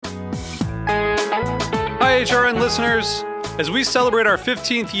HRN listeners. As we celebrate our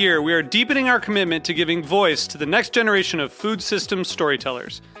 15th year, we are deepening our commitment to giving voice to the next generation of food systems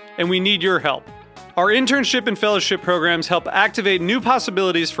storytellers, and we need your help. Our internship and fellowship programs help activate new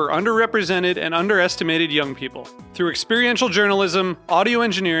possibilities for underrepresented and underestimated young people through experiential journalism, audio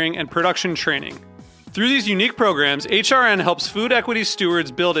engineering, and production training. Through these unique programs, HRN helps food equity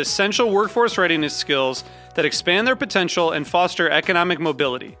stewards build essential workforce readiness skills that expand their potential and foster economic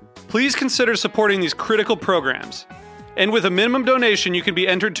mobility. Please consider supporting these critical programs. And with a minimum donation, you can be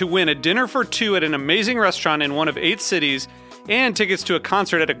entered to win a dinner for two at an amazing restaurant in one of 8 cities and tickets to a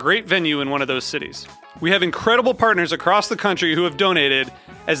concert at a great venue in one of those cities. We have incredible partners across the country who have donated,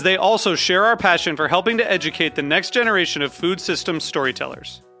 as they also share our passion for helping to educate the next generation of food systems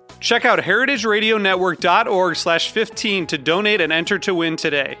storytellers. Check out heritageradionetwork.org/15 to donate and enter to win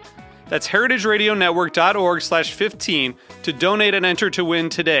today. That's heritageradionetwork.org/15 to donate and enter to win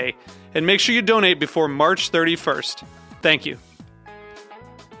today. And make sure you donate before March 31st. Thank you.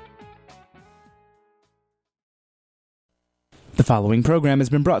 The following program has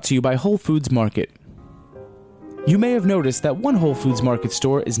been brought to you by Whole Foods Market. You may have noticed that one Whole Foods Market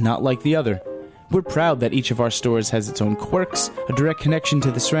store is not like the other. We're proud that each of our stores has its own quirks, a direct connection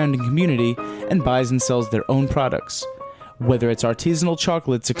to the surrounding community, and buys and sells their own products. Whether it's artisanal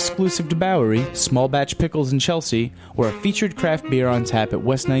chocolates exclusive to Bowery, small batch pickles in Chelsea, or a featured craft beer on tap at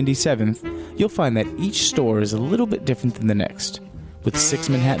West 97th, you'll find that each store is a little bit different than the next. With 6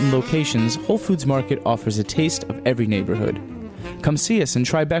 Manhattan locations, Whole Foods Market offers a taste of every neighborhood. Come see us in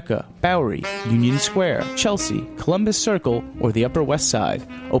Tribeca, Bowery, Union Square, Chelsea, Columbus Circle, or the Upper West Side.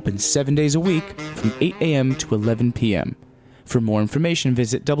 Open 7 days a week from 8 a.m. to 11 p.m. For more information,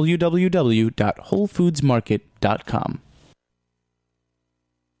 visit www.wholefoodsmarket.com.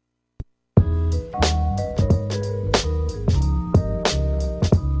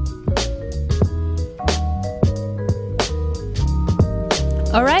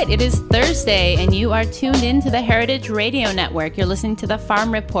 All right, it is Thursday, and you are tuned in to the Heritage Radio Network. You're listening to the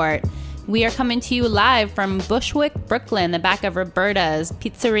Farm Report. We are coming to you live from Bushwick, Brooklyn, the back of Roberta's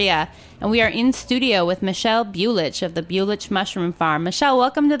Pizzeria. And we are in studio with Michelle Bulich of the Bulich Mushroom Farm. Michelle,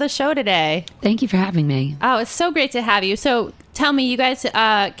 welcome to the show today. Thank you for having me. Oh, it's so great to have you. So tell me, you guys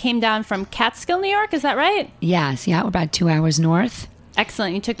came down from Catskill, New York, is that right? Yes, we're about 2 hours north.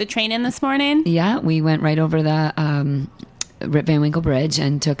 Excellent. You took the train in this morning? Yeah, we went right over the Rip Van Winkle Bridge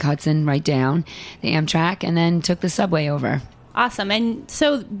and took Hudson right down the Amtrak and then took the subway over. Awesome. And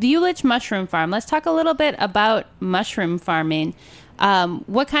so Bulich Mushroom Farm, let's talk a little bit about mushroom farming.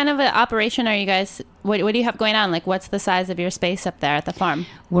 What kind of an operation are you guys, what do you have going on? Like, what's the size of your space up there at the farm?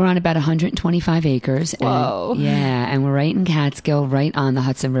 We're on about 125 acres. Whoa. And we're right in Catskill, right on the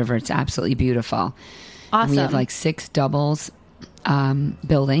Hudson River. It's absolutely beautiful. Awesome. And we have like 6 doubles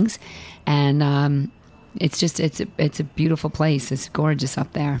buildings, and it's a beautiful place. It's gorgeous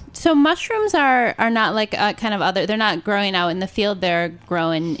up there. So mushrooms are not like kind of other, they're not growing out in the field, they're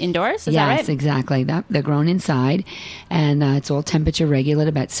growing indoors, is that right? Yes, exactly. They're grown inside, and it's all temperature regulated,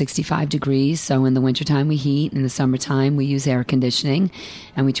 about 65 degrees. So in the wintertime we heat, in the summertime we use air conditioning,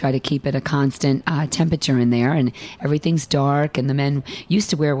 and we try to keep it a constant temperature in there, and everything's dark, and the men used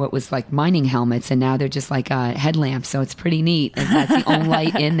to wear what was like mining helmets, and now they're just like headlamps, so it's pretty neat. That's the only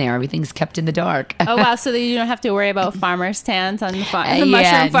light in there. Everything's kept in the dark. Oh, wow. So that you don't have to worry about farmer stands on the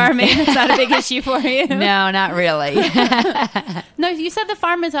mushroom farming. It's not a big issue for you. No, not really. No, you said the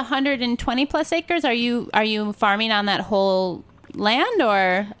farm is 120 plus acres. Are you farming on that whole land,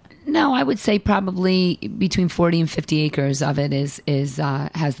 or? No, I would say probably between 40 and 50 acres of it is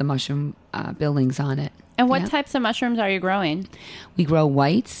has the mushroom buildings on it. And what types of mushrooms are you growing? We grow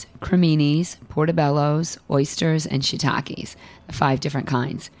whites, creminis, portobellos, oysters, and shiitakes, 5 different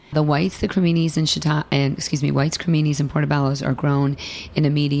kinds. The whites, the creminis, whites, creminis, and portobellos are grown in a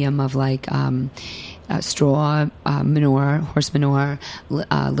medium of like straw, manure, horse manure,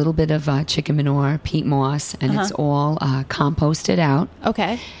 a little bit of chicken manure, peat moss, and it's all composted out.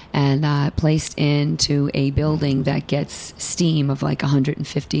 Okay. And placed into a building that gets steam of like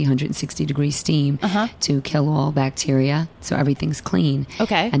 150, 160 degree steam to kill all bacteria, so everything's clean.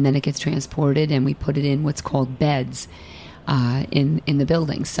 Okay. And then it gets transported, and we put it in what's called beds in the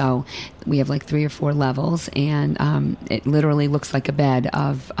building. So we have like 3 or 4 levels, and it literally looks like a bed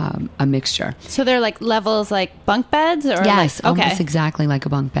of a mixture. So they're like levels like bunk beds? Or yes, like, okay. Almost exactly like a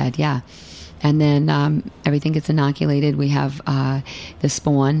bunk bed, yeah. And then everything gets inoculated. We have the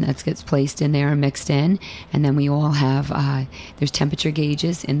spawn that gets placed in there and mixed in. And then we all have, there's temperature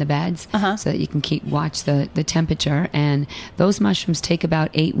gauges in the beds so that you can watch the temperature. And those mushrooms take about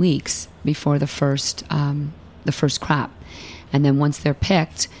 8 weeks before the first crop. And then once they're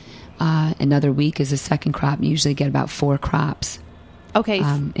picked, Another week is the second crop. You usually get about 4 crops. Okay.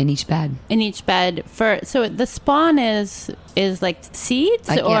 In each bed. In each bed. So the spawn is like seeds,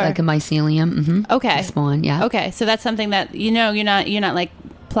 or like a mycelium. Mm-hmm. Okay. The spawn. Yeah. Okay. So that's something that you're not like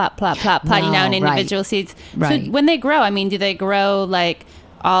plop plotting down individual seeds. Right. So when they grow, I mean, do they grow like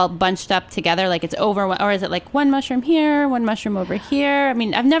all bunched up together, like it's over, or is it like one mushroom here, one mushroom over here? I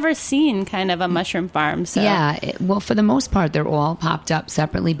mean, I've never seen kind of a mushroom farm. So yeah, well, for the most part, they're all popped up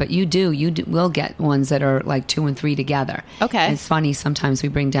separately, but you will get ones that are like 2 and 3 together. Okay. And it's funny, sometimes we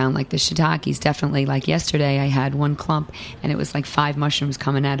bring down like the shiitakes. Definitely, like yesterday, I had one clump, and it was like 5 mushrooms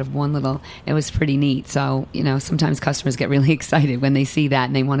coming out of one little. It was pretty neat. So sometimes customers get really excited when they see that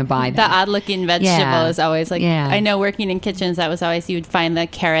and they want to buy that. The odd looking vegetable is always like. Yeah. I know working in kitchens, that was always, you'd find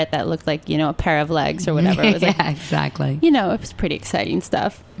the carrot that looked like a pair of legs or whatever. It was like, yeah, exactly. It was pretty exciting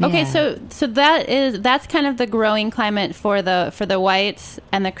stuff. Okay, Yeah. so that's kind of the growing climate for the whites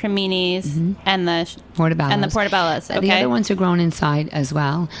and the creminis and the portobellos. and the portobellos. Okay, The other ones are grown inside as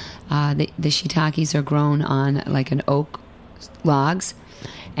well. The shiitakes are grown on like an oak logs,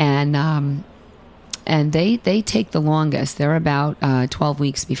 and they take the longest. They're about 12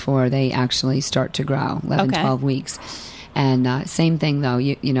 weeks before they actually start to grow. 11, 12 weeks. And same thing though,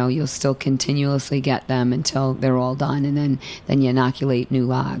 you'll still continuously get them until they're all done, and then you inoculate new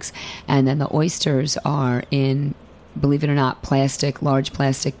logs. And then the oysters are in, believe it or not, large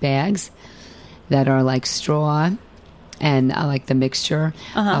plastic bags that are like straw and like the mixture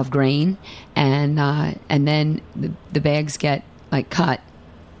of grain, and then the bags get like cut,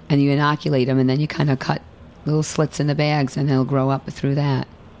 and you inoculate them, and then you kind of cut little slits in the bags, and they'll grow up through that.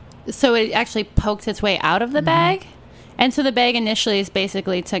 So it actually pokes its way out of the bag? And so the bag initially is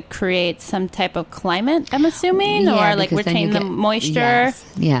basically to create some type of climate, I'm assuming, or like retain the moisture?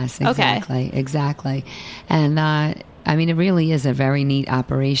 Yes, exactly, Okay. Exactly. And I mean, it really is a very neat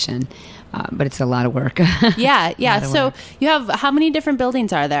operation, but it's a lot of work. Yeah. So you have, how many different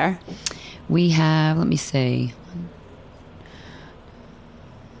buildings are there? We have, let me see,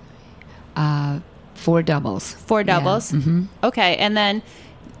 4 doubles. 4 doubles? Yeah. Mm-hmm. Okay, and then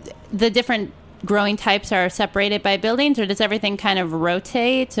the different growing types are separated by buildings, or does everything kind of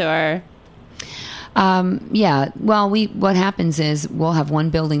rotate, or? Yeah. Well, what happens is we'll have one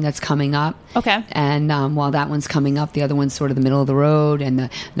building that's coming up. Okay. And while that one's coming up, the other one's sort of the middle of the road, and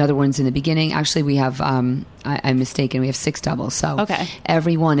another one's in the beginning. Actually, we have, I'm mistaken, we have 6 doubles. So okay.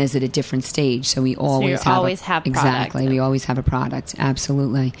 Every one is at a different stage. So we always have product. Exactly. We always have a product.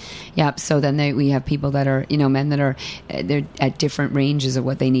 Absolutely. Yep. So then we have people that are, men that are, they're at different ranges of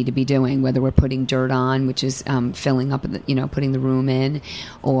what they need to be doing, whether we're putting dirt on, which is filling up, putting the room in,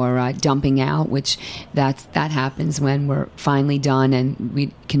 or dumping out, which that happens when we're finally done and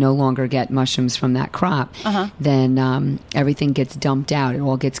we can no longer get mushrooms from that crop. Then everything gets dumped out. It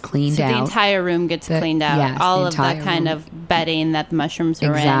all gets cleaned out. So the entire room gets cleaned out. Yes, all of that kind of bedding that the mushrooms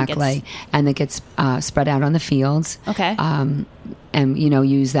are in. And it gets spread out on the fields. Okay. And,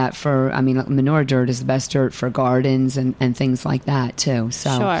 use that for, manure dirt is the best dirt for gardens and things like that, too.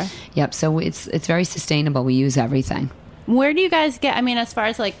 So, sure. Yep. So it's very sustainable. We use everything. Where do you guys get, as far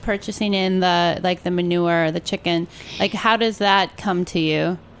as like purchasing in the manure, the chicken, like how does that come to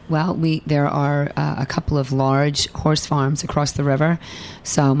you? Well, there are a couple of large horse farms across the river.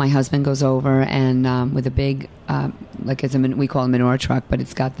 So my husband goes over and with a big, we call it a manure truck, but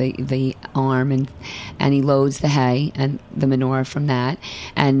it's got the arm, and he loads the hay and the manure from that.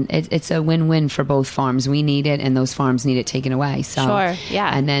 And it's a win-win for both farms. We need it, and those farms need it taken away. So, sure,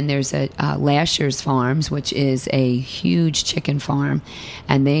 yeah. And then there's Lasher's Farms, which is a huge chicken farm,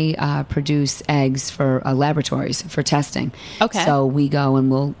 and they produce eggs for laboratories for testing. Okay. So we go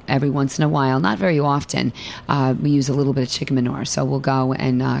and we'll, every once in a while, not very often, we use a little bit of chicken manure. So we'll go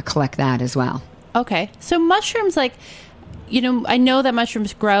and collect that as well. Okay. So mushrooms, I know that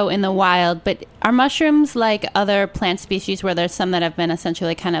mushrooms grow in the wild, but are mushrooms like other plant species where there's some that have been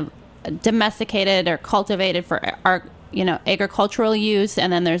essentially kind of domesticated or cultivated for agricultural use,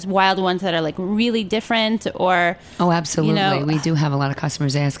 and then there's wild ones that are like really different, or? Oh, absolutely. We do have a lot of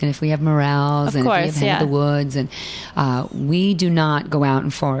customers asking if we have morels and if we have head of the woods, and we do not go out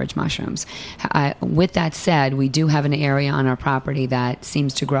and forage mushrooms. With that said, we do have an area on our property that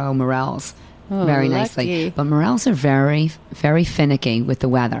seems to grow morels. Very nicely. But morels are very, very finicky with the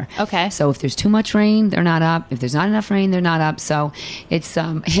weather. Okay. So if there's too much rain, they're not up. If there's not enough rain, they're not up. So it's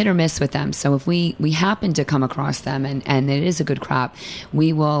hit or miss with them. So if we happen to come across them and it is a good crop,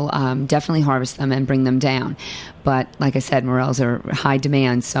 we will definitely harvest them and bring them down. But like I said, morels are high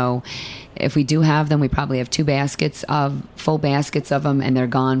demand. So if we do have them, we probably have full baskets of them, and they're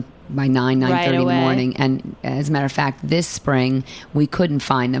gone by 9:30 Right in the away. morning. And as a matter of fact, this spring we couldn't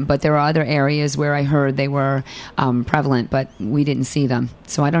find them. But there are other areas where I heard they were prevalent, but we didn't see them.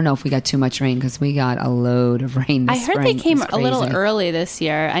 So I don't know if we got too much rain, because we got a load of rain this I heard spring. they came It's a little crazy. early this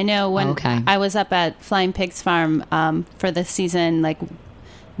year. I know when Okay. I was up at Flying Pigs Farm for this season, like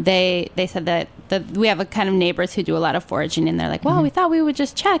they said that we have a kind of neighbors who do a lot of foraging, and they're like, well, we thought we would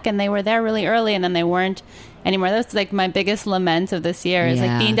just check, and they were there really early, and then they weren't anymore. That's like my biggest lament of this year is like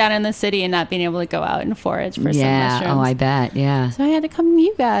Yeah. being down in the city and not being able to go out and forage for some Yeah. mushrooms. Oh, I bet. Yeah. So I had to come to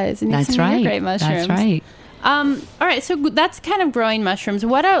you guys and eat That's some of right. your great mushrooms. That's right. All right, so that's kind of growing mushrooms.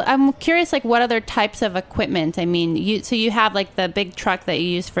 I'm curious, like, what other types of equipment? I mean, you have like the big truck that you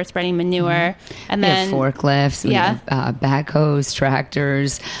use for spreading manure, and We then have forklifts, we Yeah. have backhoes,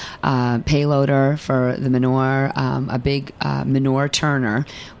 tractors, payloader for the manure, a big manure turner,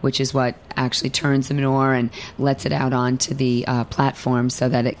 which is what actually turns the manure and lets it out onto the platform so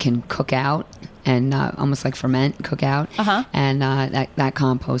that it can cook out and almost like ferment, cook out, and that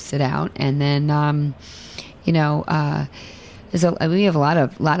composts it out. And then, we have a lot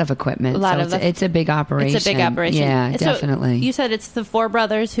of equipment. It's a big operation. it's a big operation. Yeah, So definitely. you said it's the four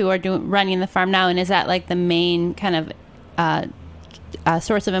brothers who are running the farm now, and is that like the main kind of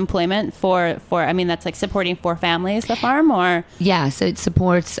source of employment for? I mean, that's like supporting four families, the farm, or Yeah, so it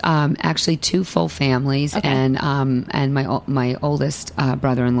supports actually two full families, Okay. and my oldest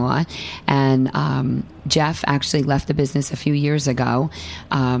brother-in-law, and Jeff actually left the business a few years ago,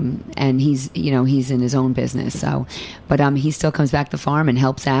 and he's in his own business. So, but he still comes back to the farm and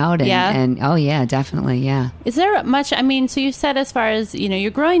helps out. And, Yeah. and oh yeah, definitely, yeah. is there much? I mean, so you said as far as you're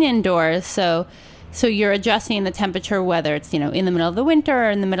growing indoors, so you're adjusting the temperature, whether it's in the middle of the winter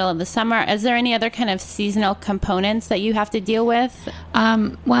or in the middle of the summer. Is there any other kind of seasonal components that you have to deal with?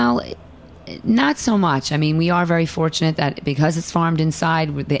 Well, not so much. I mean, we are very fortunate that because it's farmed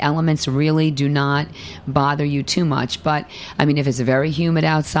inside, the elements really do not bother you too much. But, I mean, if it's very humid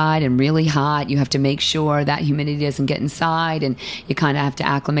outside and really hot, you have to make sure that humidity doesn't get inside, and you kind of have to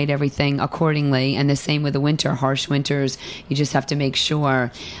acclimate everything accordingly. And the same with the winter, harsh winters, you just have to make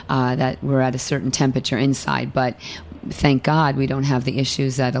sure that we're at a certain temperature inside. But thank God we don't have the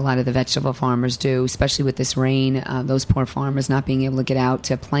issues that a lot of the vegetable farmers do, especially with this rain. Those poor farmers not being able to get out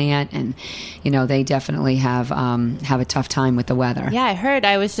to plant, and they definitely have a tough time with the weather. Yeah, I heard.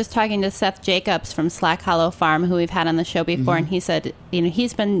 I was just talking to Seth Jacobs from Slack Hollow Farm, who we've had on the show before, and he said,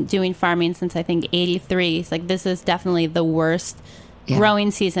 he's been doing farming since I think '83. He's like, this is definitely the worst growing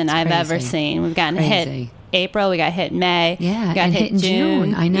season I've ever seen. We've gotten hit April, we got hit May, Yeah, we got and hit in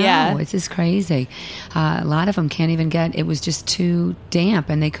June. I know. Yeah. It's just crazy. A lot of them can't even get, it was just too damp,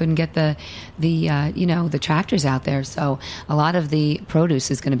 and they couldn't get the tractors out there. So a lot of the produce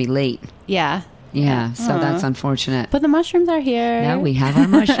is going to be late. Yeah. Yeah, so that's unfortunate. But the mushrooms are here. No, we have our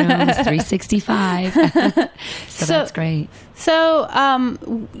mushrooms, 365. so that's great. So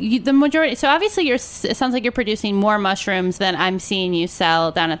the majority. So obviously, it sounds like you're producing more mushrooms than I'm seeing you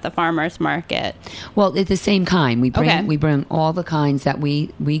sell down at the farmers market. Well, it's the same kind. We bring Okay. we bring all the kinds that we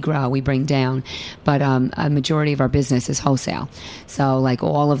grow. We bring down, but a majority of our business is wholesale. So like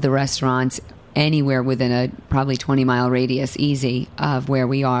all of the restaurants anywhere within a probably 20-mile radius easy of where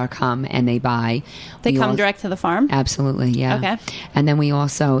we are come and they buy. They come direct to the farm? Absolutely, yeah. Okay. And then we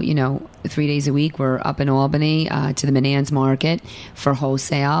also, 3 days a week we're up in Albany to the Manans Market for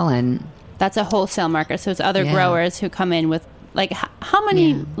wholesale. And That's a wholesale market. So it's other Yeah. growers who come in with, like, how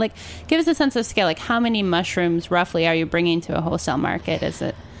many, Yeah. like, give us a sense of scale. Like, how many mushrooms roughly are you bringing to a wholesale market? Is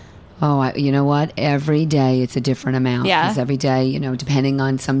it? you know what? Every day it's a different amount. Yeah. Because every day, depending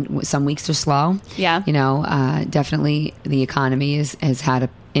on some weeks are slow. Yeah. Definitely the economy has had an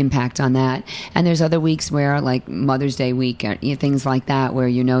impact on that. And there's other weeks where, like Mother's Day week, things like that, where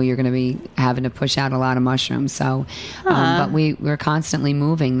you're going to be having to push out a lot of mushrooms. So, but we're constantly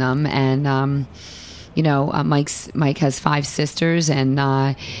moving them, and. Mike has 5 sisters,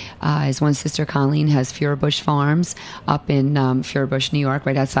 and his one sister, Colleen, has Furbush Farms up in Furbush, New York,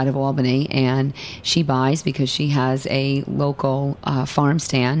 right outside of Albany, and she buys because she has a local farm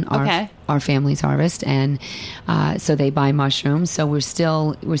stand. Okay. Our family's harvest, and so they buy mushrooms. So we're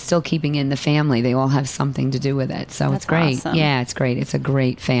still keeping in the family. They all have something to do with it. So That's it's great. awesome. Yeah, it's great. It's a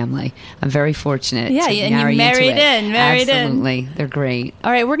great family. I'm very fortunate. Yeah, to and you marry into married it. in, married in. Absolutely, they're great.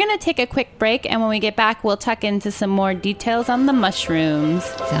 All right, we're going to take a quick break, and when we get back, we'll tuck into some more details on the mushrooms.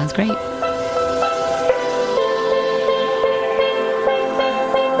 Sounds great.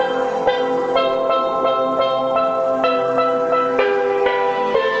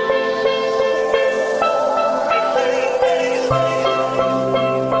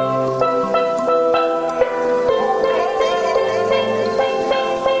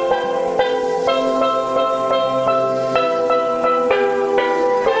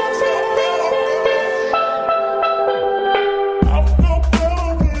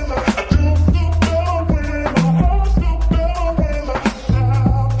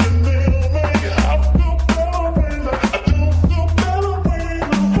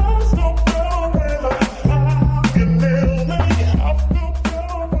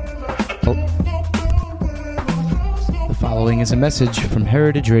 is a message from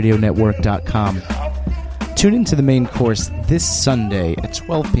heritageradionetwork.com. Tune into the main course this Sunday at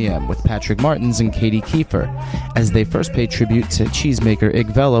 12 p.m. with Patrick Martins and Katie Kiefer as they first pay tribute to cheesemaker Ig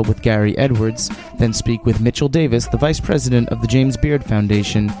Vela with Gary Edwards, then speak with Mitchell Davis, the vice president of the James Beard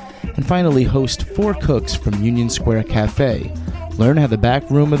Foundation, and finally host 4 cooks from Union Square Cafe. Learn how the back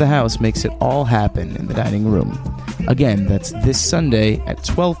room of the house makes it all happen in the dining room. Again, that's this Sunday at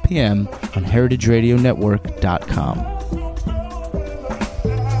 12 p.m. on heritageradionetwork.com.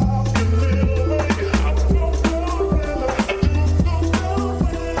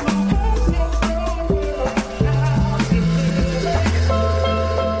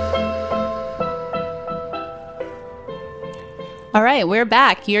 All right, we're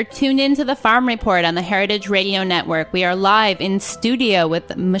back. You're tuned into the Farm Report on the Heritage Radio Network. We are live in studio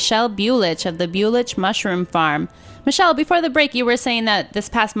with Michelle Bulich of the Bulich Mushroom Farm. Michelle, before the break, you were saying that this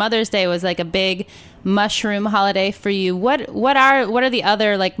past Mother's Day was like a big mushroom holiday for you. What are the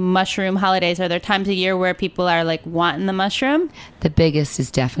other like mushroom holidays? Are there times of year where people are like wanting the mushroom? The biggest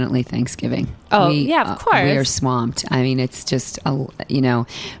is definitely Thanksgiving. Oh, yeah, of course. We are swamped. I mean, it's just,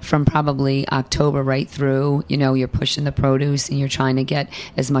 from probably October right through, you're pushing the produce and you're trying to get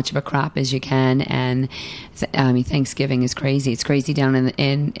as much of a crop as you can. And Thanksgiving is crazy. It's crazy down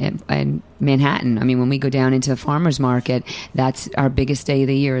in Manhattan. I mean, when we go down into the farmer's market, that's our biggest day of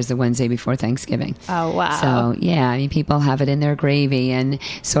the year is the Wednesday before Thanksgiving. Oh, wow. So, yeah, I mean, people have it in their gravy and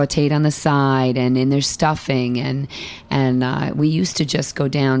sauteed on the side and in their stuffing. And we used to just go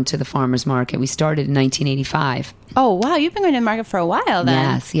down to the farmer's market. We started in 1985. Oh, wow. You've been going to the market for a while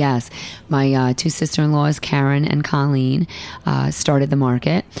then. Yes. My 2 sister-in-laws, Karen and Colleen, started the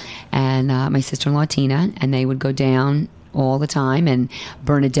market. And my sister-in-law, Tina, and they would go down all the time. And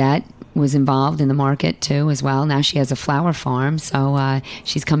Bernadette was involved in the market too as well. Now she has a flower farm, so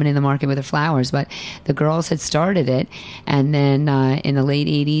she's coming in the market with her flowers. But the girls had started it, and then in the late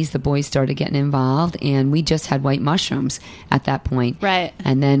 80s, the boys started getting involved, and we just had white mushrooms at that point. Right.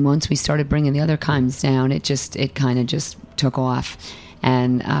 And then once we started bringing the other kinds down, it kind of just took off.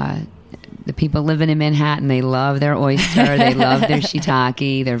 And the people living in Manhattan, they love their oyster, they love their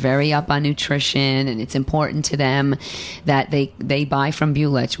shiitake, they're very up on nutrition, and it's important to them that they buy from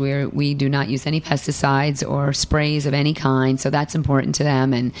Bulich, where we do not use any pesticides or sprays of any kind, so that's important to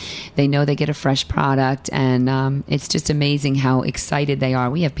them, and they know they get a fresh product, and it's just amazing how excited they are.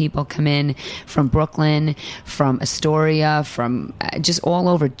 We have people come in from Brooklyn, from Astoria, from just all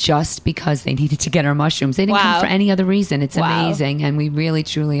over just because they needed to get our mushrooms. They didn't come for any other reason. It's amazing, and we really,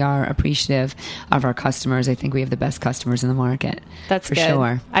 truly are appreciative of our customers. I think we have the best customers in the market. That's for good.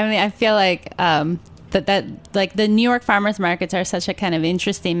 Sure. I mean, I feel like that like the New York farmers markets are such a kind of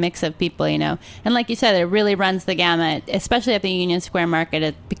interesting mix of people, and like you said, it really runs the gamut, especially at the Union Square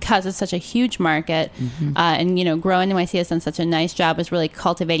market, because it's such a huge market. Mm-hmm. And Grow NYC has done such a nice job is really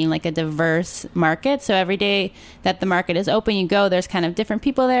cultivating like a diverse market. So every day that the market is open, you go, there's kind of different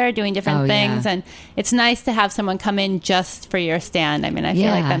people there doing different things, and it's nice to have someone come in just for your stand. I mean, I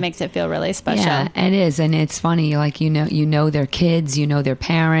feel like that makes it feel really special. Yeah, it is, and it's funny, like you know their kids, their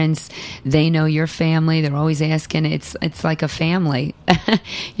parents, they know your family. They're always asking. It's like a family.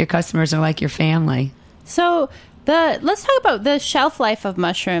 Your customers are like your family. So let's talk about the shelf life of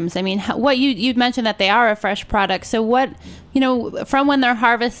mushrooms. I mean, what you'd mentioned that they are a fresh product. So what, from when they're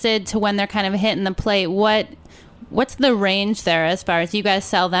harvested to when they're kind of hitting the plate, what's the range there as far as you guys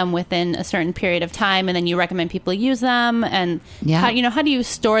sell them within a certain period of time, and then you recommend people use them, and how do you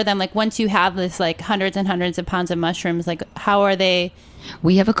store them? Like once you have this like hundreds and hundreds of pounds of mushrooms, like how are they?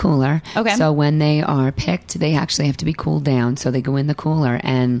 We have a cooler. Okay. So when they are picked, they actually have to be cooled down. So they go in the cooler,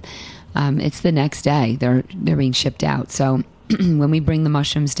 and it's the next day they're being shipped out. So when we bring the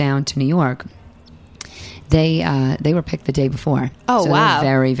mushrooms down to New York, they were picked the day before. Oh, so wow. They're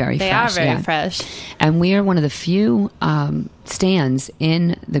very, very fresh. They are very fresh. And we are one of the few stands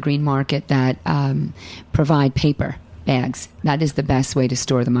in the green market that provide paper bags. That is the best way to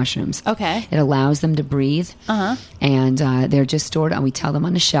store the mushrooms. Okay. It allows them to breathe. Uh-huh. And they're just stored, and we tell them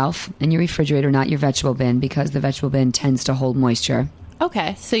on the shelf in your refrigerator, not your vegetable bin, because the vegetable bin tends to hold moisture.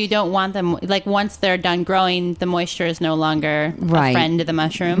 Okay, so you don't want them, like once they're done growing, the moisture is no longer a friend to the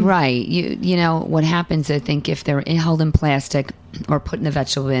mushroom? Right. You know, what happens, I think, if they're held in plastic or put in the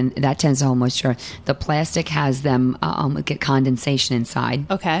vegetable bin, that tends to hold moisture. The plastic has them get condensation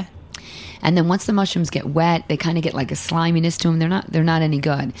inside. Okay. And then once the mushrooms get wet, they kind of get like a sliminess to them. They're not any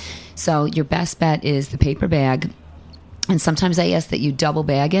good. So your best bet is the paper bag. And sometimes I ask that you double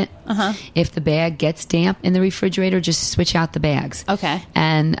bag it. Uh-huh. If the bag gets damp in the refrigerator, just switch out the bags. Okay.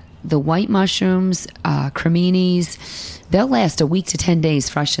 And the white mushrooms, creminis, they'll last a week to 10 days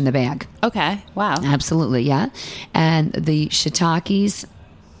fresh in the bag. Okay. Wow. Absolutely, yeah. And the shiitakes,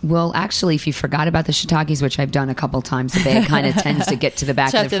 well, actually, if you forgot about the shiitakes, which I've done a couple times, the bag kind of tends to get to the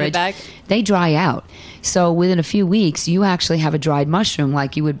back of the fridge. They dry out. So within a few weeks, you actually have a dried mushroom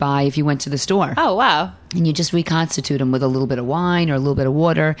like you would buy if you went to the store. Oh, wow. And you just reconstitute them with a little bit of wine or a little bit of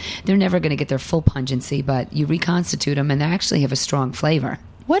water. They're never going to get their full pungency, but you reconstitute them and they actually have a strong flavor.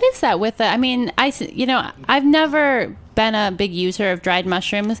 What is that with it? I mean, I've never been a big user of dried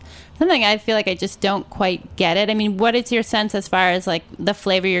mushrooms. Something I feel like I just don't quite get it. I mean, what is your sense as far as like the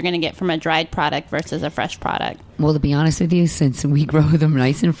flavor you're going to get from a dried product versus a fresh product? Well, to be honest with you, since we grow them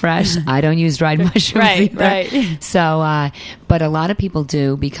nice and fresh, I don't use dried mushrooms either. Right. So, but a lot of people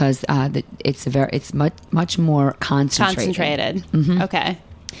do because it's much more concentrated. Mm-hmm. Okay.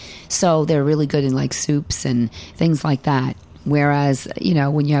 So they're really good in like soups and things like that. Whereas,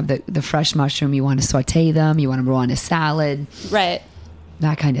 when you have the fresh mushroom, you want to saute them, you want them raw in a salad. Right.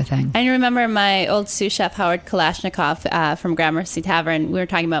 That kind of thing. I remember my old sous chef, Howard Kalashnikov, from Gramercy Tavern. We were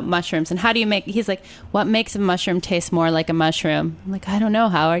talking about mushrooms and how do you he's like, what makes a mushroom taste more like a mushroom? I'm like, I don't know,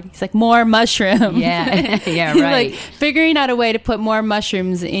 Howard. He's like, more mushroom. Yeah, yeah, right. Like figuring out a way to put more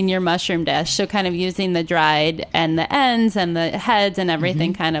mushrooms in your mushroom dish. So kind of using the dried and the ends and the heads and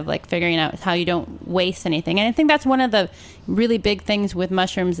everything, kind of like figuring out how you don't waste anything. And I think that's one of the really big things with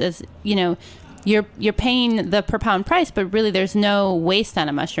mushrooms is, you're paying the per pound price, but really there's no waste on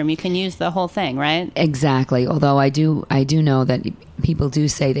a mushroom. You can use the whole thing, right? Exactly. Although I do know that people do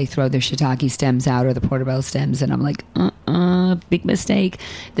say they throw their shiitake stems out or the portobello stems, and I'm like, big mistake.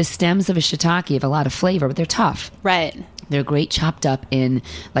 The stems of a shiitake have a lot of flavor, but they're tough. Right. They're great chopped up in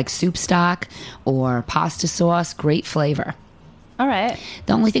like soup stock or pasta sauce. Great flavor. All right.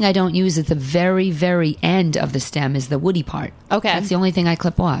 The only thing I don't use at the very, very end of the stem is the woody part. Okay. That's the only thing I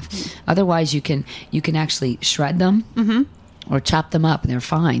clip off. Otherwise, you can actually shred them or chop them up, and they're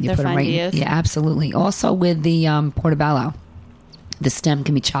fine. They're fine to use. Yeah, absolutely. Also with the portobello, the stem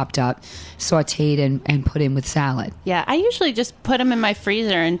can be chopped up, sautéed, and put in with salad. Yeah, I usually just put them in my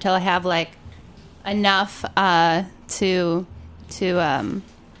freezer until I have like enough to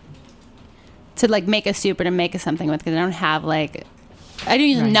like make a soup or to make something with, because I don't have like I don't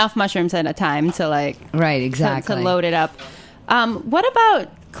use enough mushrooms at a time to like exactly to load it up. What about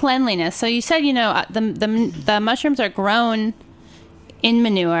cleanliness? So you said the mushrooms are grown in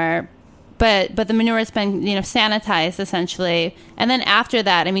manure, but the manure has been sanitized essentially, and then after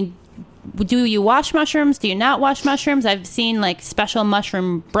that, I mean, do you wash mushrooms? Do you not wash mushrooms? I've seen like special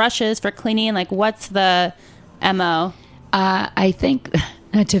mushroom brushes for cleaning. Like, what's the MO? I think,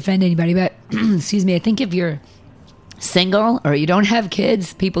 not to offend anybody, but excuse me, I think if you're single or you don't have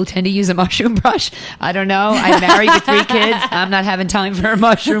kids, people tend to use a mushroom brush. I don't know. I'm married with 3 kids. I'm not having time for a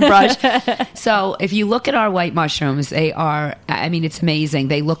mushroom brush. So if you look at our white mushrooms, they are, I mean, it's amazing.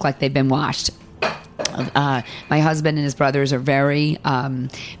 They look like they've been washed. My husband and his brothers are very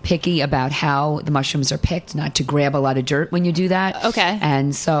picky about how the mushrooms are picked, not to grab a lot of dirt when you do that. Okay.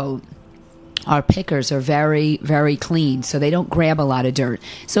 And so our pickers are very, very clean, so they don't grab a lot of dirt.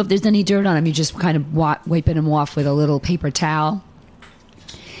 So if there's any dirt on them, you just kind of wiping them off with a little paper towel.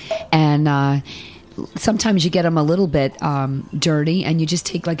 And sometimes you get them a little bit dirty, and you just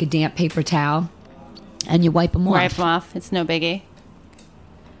take like a damp paper towel and you wipe them off. Wipe them off. It's no biggie.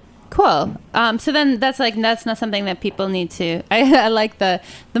 Cool. So then that's not something that people need to. I like the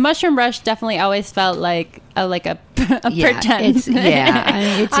mushroom brush. Definitely always felt like a pretense. I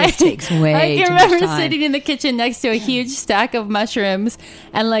mean, it just takes way I too can much remember time. sitting in the kitchen next to a huge stack of mushrooms,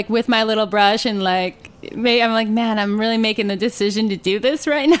 and like with my little brush, and like I'm like, man, I'm really making the decision to do this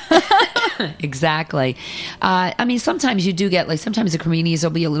right now. Exactly. I mean, sometimes you do get sometimes the creminis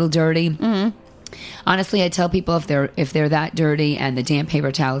will be a little dirty. Mm-hmm. Honestly, I tell people if they're that dirty and the damp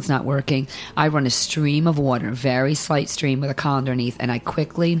paper towel is not working, I run a stream of water, very slight stream with a colander underneath, and I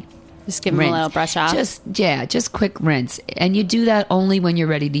quickly just give them a little brush off. Just quick rinse. And you do that only when you're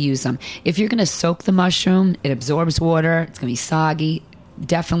ready to use them. If you're going to soak the mushroom, it absorbs water. It's going to be soggy.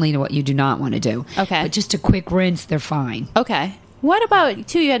 Definitely what you do not want to do. Okay. But just a quick rinse, they're fine. Okay. What about,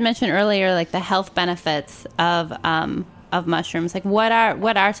 too, you had mentioned earlier, like the health benefits of mushrooms. Like what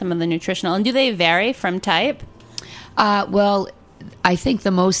are some of the nutritional, and do they vary from type? Well, I think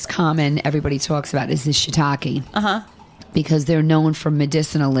the most common everybody talks about is the shiitake. Because they're known for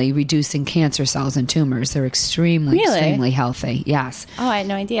medicinally reducing cancer cells and tumors. They're extremely healthy. Yes. Oh, I had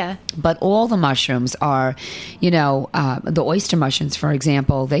no idea. But all the mushrooms are, the oyster mushrooms, for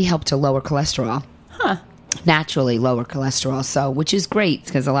example, they help to lower cholesterol. Huh. naturally lower cholesterol, so which is great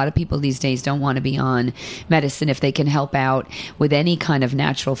because a lot of people these days don't want to be on medicine if they can help out with any kind of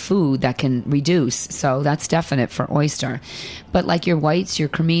natural food that can reduce. So that's definite for oyster. But like your whites, your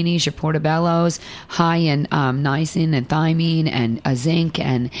creminis, your portobellos, high in niacin and thiamine and zinc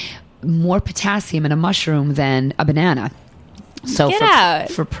and more potassium in a mushroom than a banana. So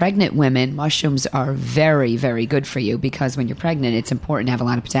for pregnant women, mushrooms are very, very good for you because when you're pregnant, it's important to have a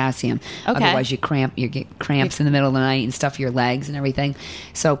lot of potassium. Okay. Otherwise, you get cramps in the middle of the night and stuff your legs and everything.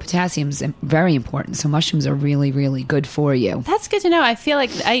 So potassium's very important. So mushrooms are really, really good for you. That's good to know. I feel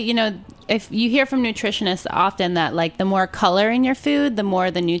like if you hear from nutritionists often that like the more color in your food, the more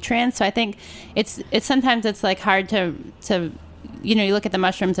the nutrients. So I think it's sometimes it's like hard to you look at the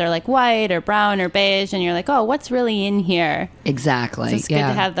mushrooms that are like white or brown or beige, and you're like, oh, what's really in here? Exactly. So it's good to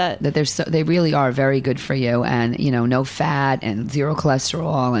have that. They really are very good for you, and no fat and zero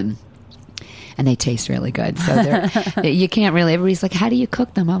cholesterol, and they taste really good. So you can't really. Everybody's like, how do you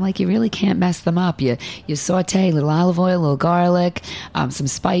cook them? I'm like, you really can't mess them up. You saute a little olive oil, a little garlic, some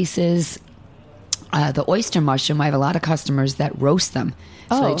spices. The oyster mushroom, I have a lot of customers that roast them.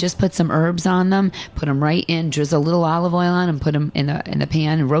 So I just put some herbs on them, put them right in, drizzle a little olive oil on them, put them in the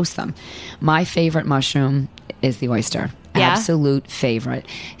pan and roast them. My favorite mushroom is the oyster. Yeah. Absolute favorite.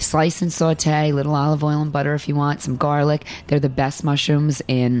 Slice and saute, little olive oil and butter if you want, some garlic. They're the best mushrooms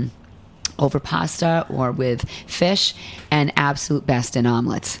over pasta or with fish, and absolute best in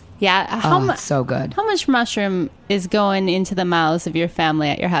omelets. Yeah. It's so good. How much mushroom is going into the mouths of your family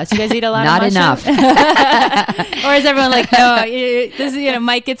at your house? You guys eat a lot Not of mushroom? enough. Or is everyone like, no,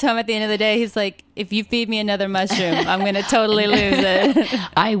 Mike gets home at the end of the day. He's like, if you feed me another mushroom, I'm going to totally lose it.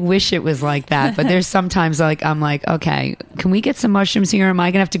 I wish it was like that. But there's sometimes I'm like, okay, can we get some mushrooms here? Am I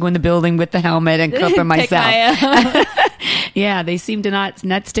going to have to go in the building with the helmet and cook them myself? Yeah, they seem to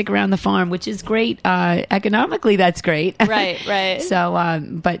not stick around the farm, which is great. Economically, that's great. Right. So,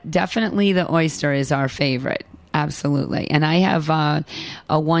 but definitely the oyster is our favorite. Absolutely. And I have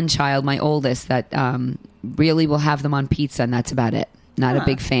a one child, my oldest, that really will have them on pizza, and that's about it. Not a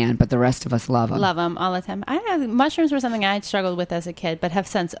big fan, but the rest of us love them. Love them all the time. I don't know, mushrooms were something I had struggled with as a kid, but have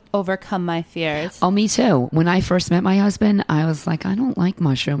since overcome my fears. Oh, me too. When I first met my husband, I was like, I don't like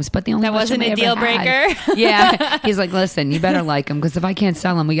mushrooms, but the only that wasn't a deal breaker. Yeah, he's like, listen, you better like them because if I can't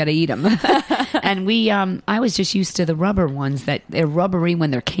sell them, we got to eat them. And I was just used to the rubber ones that they're rubbery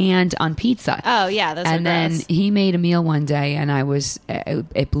when they're canned on pizza. Oh yeah, those are gross. And then he made a meal one day, and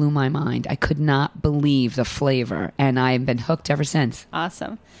it blew my mind. I could not believe the flavor, and I've been hooked ever since.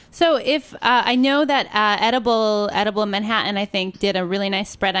 Awesome. So if I know that Edible Manhattan, I think, did a really nice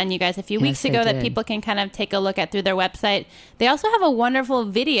spread on you guys a few weeks ago that people can kind of take a look at through their website. They also have a wonderful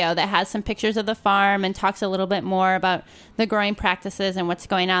video that has some pictures of the farm and talks a little bit more about the growing practices and what's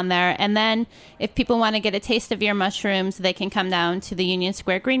going on there. And then if people want to get a taste of your mushrooms, they can come down to the Union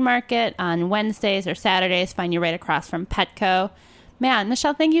Square Green Market on Wednesdays or Saturdays. Find you right across from Petco. Man,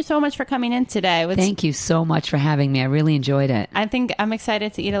 Michelle, thank you so much for coming in today. Thank you so much for having me. I really enjoyed it. I think I'm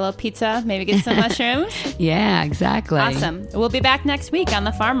excited to eat a little pizza, maybe get some mushrooms. Yeah, exactly. Awesome. We'll be back next week on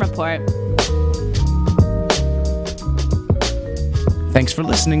the Farm Report. Thanks for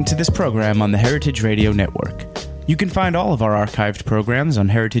listening to this program on the Heritage Radio Network. You can find all of our archived programs on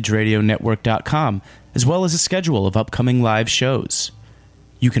heritageradionetwork.com, as well as a schedule of upcoming live shows.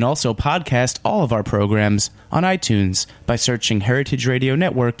 You can also podcast all of our programs on iTunes by searching Heritage Radio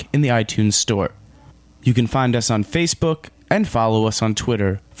Network in the iTunes Store. You can find us on Facebook and follow us on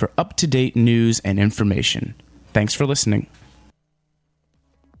Twitter for up-to-date news and information. Thanks for listening.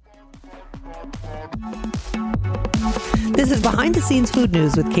 This is Behind the Scenes Food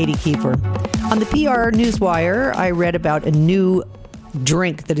News with Katie Kiefer. On the PR Newswire, I read about a new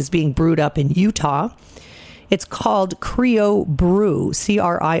drink that is being brewed up in Utah. It's called Cryo Brew,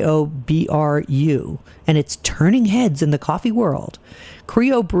 CRIOBRU, and it's turning heads in the coffee world.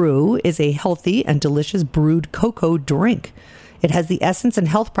 Cryo Brew is a healthy and delicious brewed cocoa drink. It has the essence and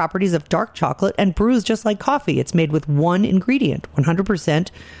health properties of dark chocolate and brews just like coffee. It's made with one ingredient, 100%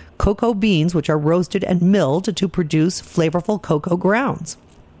 cocoa beans, which are roasted and milled to produce flavorful cocoa grounds.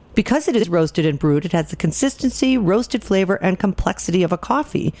 Because it is roasted and brewed, it has the consistency, roasted flavor, and complexity of a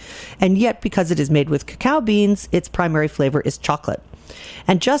coffee. And yet, because it is made with cacao beans, its primary flavor is chocolate.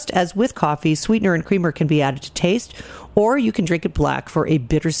 And just as with coffee, sweetener and creamer can be added to taste, or you can drink it black for a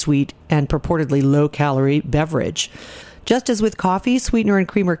bittersweet and purportedly low-calorie beverage. Just as with coffee, sweetener and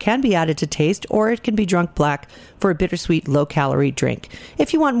creamer can be added to taste, or it can be drunk black for a bittersweet, low-calorie drink.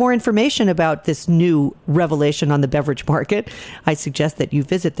 If you want more information about this new revelation on the beverage market, I suggest that you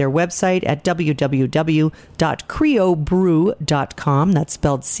visit their website at www.criobrew.com. That's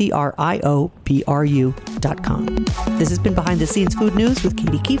spelled CRIOBRU.com. This has been Behind the Scenes Food News with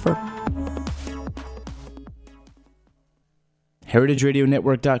Katie Kiefer.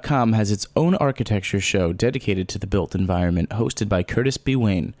 HeritageRadioNetwork.com has its own architecture show dedicated to the built environment, hosted by Curtis B.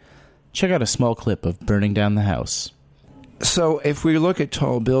 Wayne. Check out a small clip of Burning Down the House. So if we look at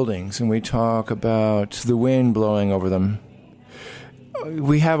tall buildings and we talk about the wind blowing over them,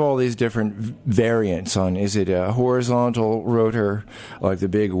 we have all these different variants on, is it a horizontal rotor, like the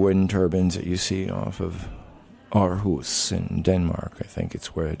big wind turbines that you see off of Aarhus in Denmark, I think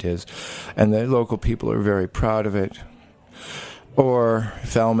it's where it is, and the local people are very proud of it. Or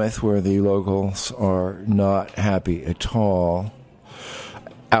Falmouth, where the locals are not happy at all.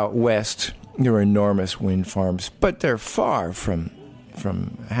 Out west, there are enormous wind farms, but they're far from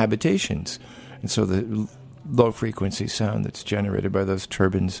habitations. And so the low-frequency sound that's generated by those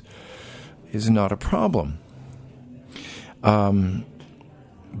turbines is not a problem. But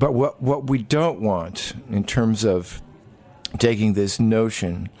what we don't want in terms of taking this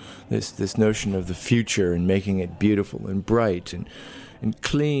notion, this notion of the future and making it beautiful and bright and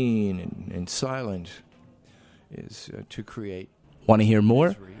clean and silent, is to create. Want to hear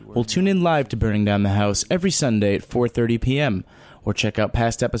more? Well, tune in live to Burning Down the House every Sunday at 4:30 p.m. or check out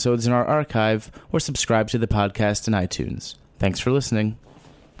past episodes in our archive or subscribe to the podcast in iTunes. Thanks for listening.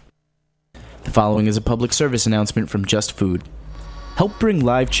 The following is a public service announcement from Just Food. Help bring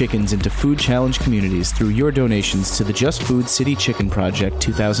live chickens into food challenge communities through your donations to the Just Food City Chicken Project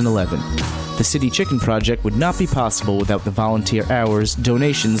 2011. The City Chicken Project would not be possible without the volunteer hours,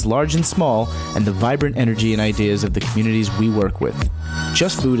 donations large and small, and the vibrant energy and ideas of the communities we work with.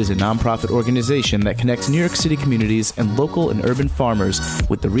 Just Food is a nonprofit organization that connects New York City communities and local and urban farmers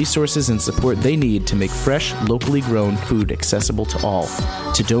with the resources and support they need to make fresh, locally grown food accessible to all.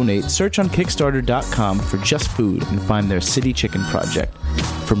 To donate, search on Kickstarter.com for Just Food and find their City Chicken Project.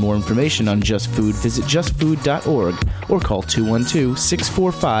 For more information on Just Food, visit justfood.org or call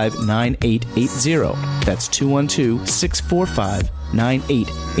 212-645-9880. That's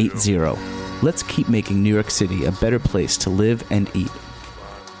 212-645-9880. Let's keep making New York City a better place to live and eat.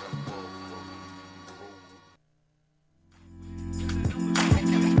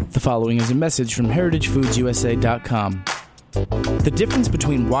 The following is a message from HeritageFoodsUSA.com. The difference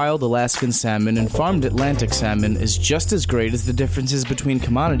between wild Alaskan salmon and farmed Atlantic salmon is just as great as the differences between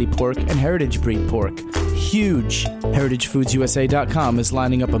commodity pork and heritage breed pork. Huge! HeritageFoodsUSA.com is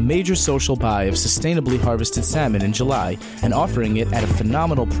lining up a major social buy of sustainably harvested salmon in July and offering it at a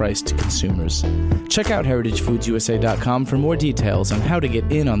phenomenal price to consumers. Check out HeritageFoodsUSA.com for more details on how to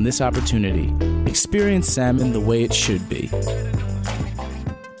get in on this opportunity. Experience salmon the way it should be.